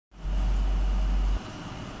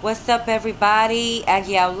What's up, everybody?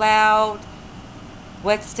 Aggie Out Loud.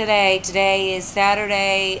 What's today? Today is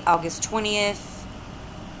Saturday, August 20th.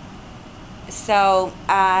 So,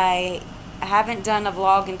 I haven't done a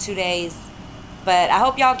vlog in 2 days, but I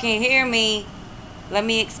hope y'all can hear me. Let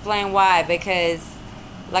me explain why. Because,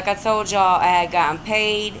 like I told y'all, I had gotten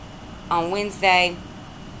paid on Wednesday.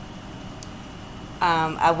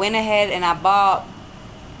 I went ahead and I bought.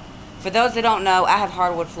 For those that don't know, I have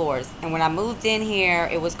hardwood floors. And when I moved in here,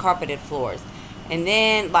 it was carpeted floors. And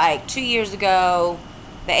then, like 2 years ago,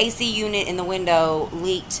 the AC unit in the window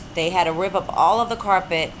leaked. They had to rip up all of the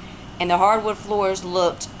carpet. And the hardwood floors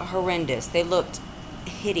looked horrendous. They looked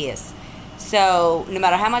hideous. So, no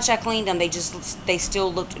matter how much I cleaned them, they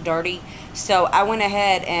still looked dirty. So, I went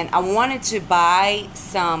ahead and I wanted to buy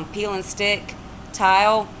some peel and stick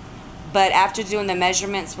tile. But after doing the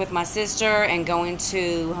measurements with my sister and going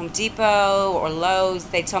to Home Depot or Lowe's,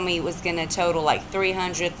 they told me it was going to total like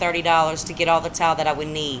 $330 to get all the tile that I would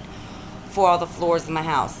need for all the floors in my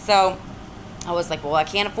house. So I was like, well, I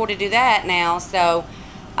can't afford to do that now. So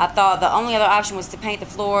I thought the only other option was to paint the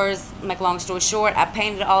floors. Make a long story short, I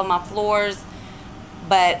painted all of my floors.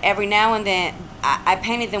 But every now and then, I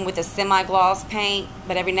painted them with a semi-gloss paint.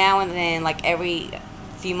 But every now and then, like every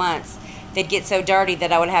few months, they'd get so dirty that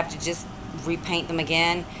I would have to just repaint them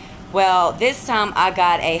again. Well, this time I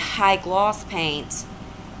got a high gloss paint,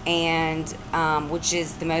 and which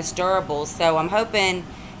is the most durable. So I'm hoping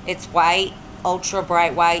it's white, ultra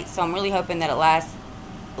bright white. So I'm really hoping that it lasts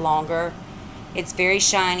longer. It's very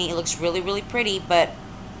shiny. It looks really, really pretty. But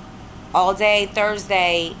all day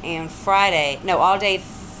Thursday and Friday, no, all day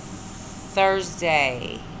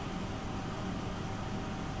Thursday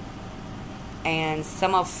and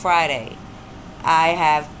some of Friday, I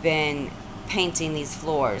have been painting these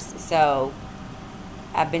floors. So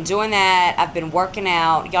I've been doing that. I've been working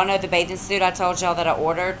out. Y'all know the bathing suit I told y'all that I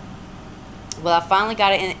ordered? Well, I finally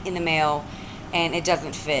got it in the mail, and it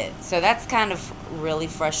doesn't fit. So that's kind of really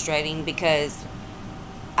frustrating, because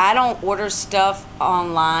I don't order stuff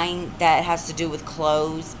online that has to do with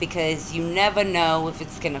clothes, because you never know if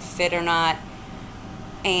it's going to fit or not.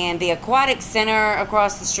 And the aquatic center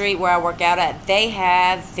across the street where I work out at, they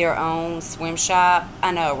have their own swim shop.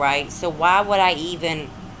 I know, right? So why would I even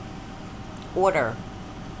order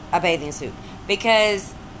a bathing suit?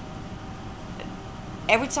 Because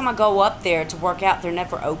every time I go up there to work out, they're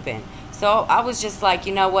never open. So I was just like,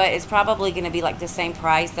 you know what? It's probably going to be like the same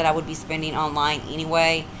price that I would be spending online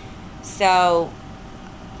anyway. So,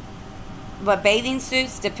 but bathing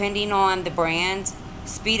suits, depending on the brand,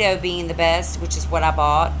 Speedo being the best, which is what I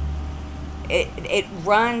bought, it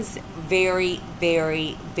runs very,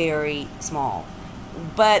 very, very small.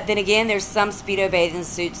 But then again, there's some Speedo bathing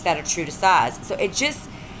suits that are true to size. So it just,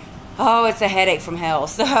 oh, it's a headache from hell.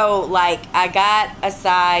 So, like, I got a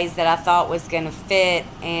size that I thought was going to fit,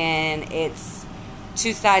 and it's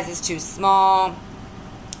 2 sizes too small.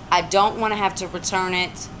 I don't want to have to return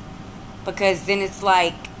it, because then it's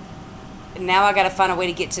like, now I got to find a way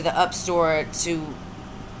to get to the up store to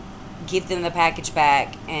give them the package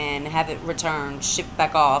back and have it returned, shipped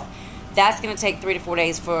back off. That's going to take 3 to 4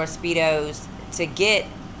 days for Speedo to get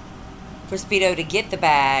the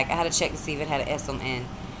bag. I had to check to see if it had an S on the end.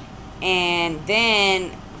 And then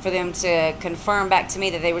for them to confirm back to me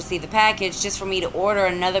that they received the package, just for me to order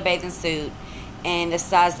another bathing suit and the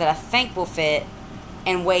size that I think will fit,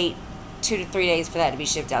 and wait 2 to 3 days for that to be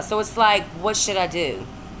shipped out. So it's like, what should I do?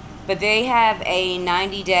 But they have a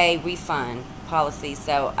 90-day refund policy.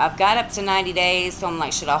 So I've got up to 90 days. So I'm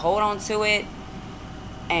like, should I hold on to it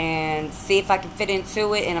and see if I can fit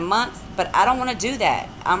into it in a month? But I don't want to do that.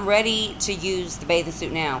 I'm ready to use the bathing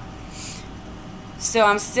suit now. So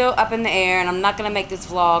I'm still up in the air, and I'm not going to make this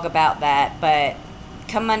vlog about that. But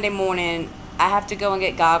come Monday morning, I have to go and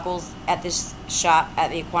get goggles at this shop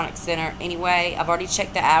at the Aquatic Center anyway. I've already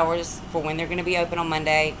checked the hours for when they're going to be open on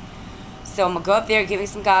Monday. So I'm going to go up there, get me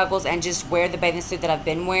some goggles, and just wear the bathing suit that I've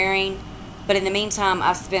been wearing. But in the meantime,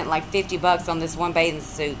 I've spent like $50 on this one bathing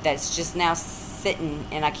suit that's just now sitting,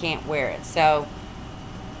 and I can't wear it. So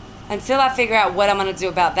until I figure out what I'm going to do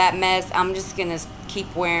about that mess, I'm just going to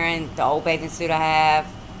keep wearing the old bathing suit I have,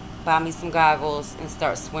 buy me some goggles, and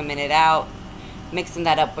start swimming it out, mixing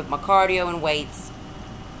that up with my cardio and weights.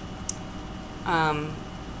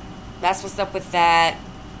 That's what's up with that.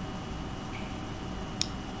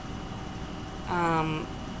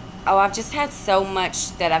 Oh, I've just had so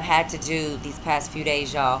much that I've had to do these past few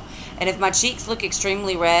days, y'all. And if my cheeks look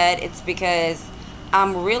extremely red, it's because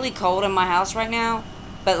I'm really cold in my house right now,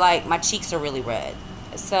 but like my cheeks are really red.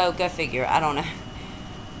 So go figure. I don't know.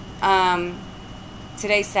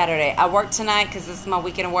 today's Saturday. I work tonight because this is my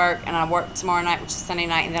weekend of work, and I work tomorrow night, which is Sunday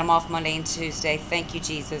night, and then I'm off Monday and Tuesday. Thank you,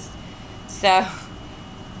 Jesus. So,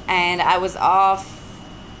 and I was off,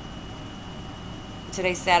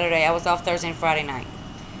 today's Saturday. I was off Thursday and Friday night.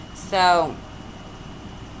 So,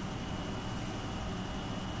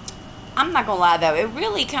 I'm not going to lie, though. It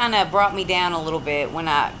really kind of brought me down a little bit when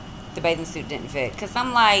the bathing suit didn't fit. Because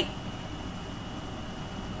I'm like,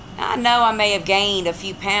 I know I may have gained a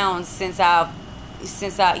few pounds since I,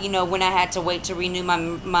 you know, when I had to wait to renew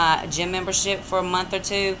my gym membership for a month or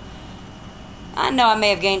two. I know I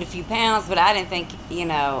may have gained a few pounds, but I didn't think, you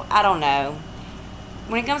know, I don't know.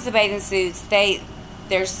 When it comes to bathing suits,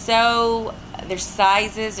 their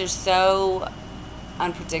sizes are so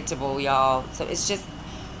unpredictable, y'all. So it's just,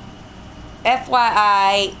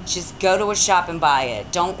 FYI, just go to a shop and buy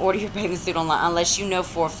it. Don't order your bathing suit online unless you know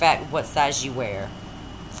for a fact what size you wear.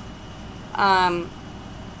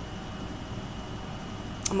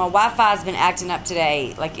 My Wi-Fi's been acting up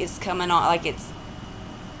today. Like, it's coming on, like it's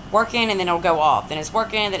working and then it'll go off. Then it's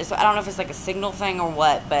working, then it's, I don't know if it's like a signal thing or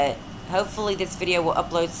what, but hopefully this video will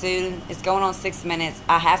upload soon. It's going on 6 minutes.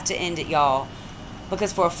 I have to end it, y'all,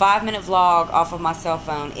 because for a 5-minute vlog off of my cell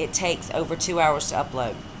phone, it takes over 2 hours to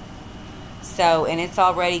upload. So, and it's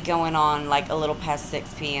already going on like a little past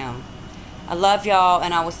 6 p.m. I love y'all,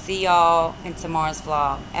 and I will see y'all in tomorrow's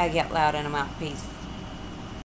vlog. I get loud and I'm out. Peace.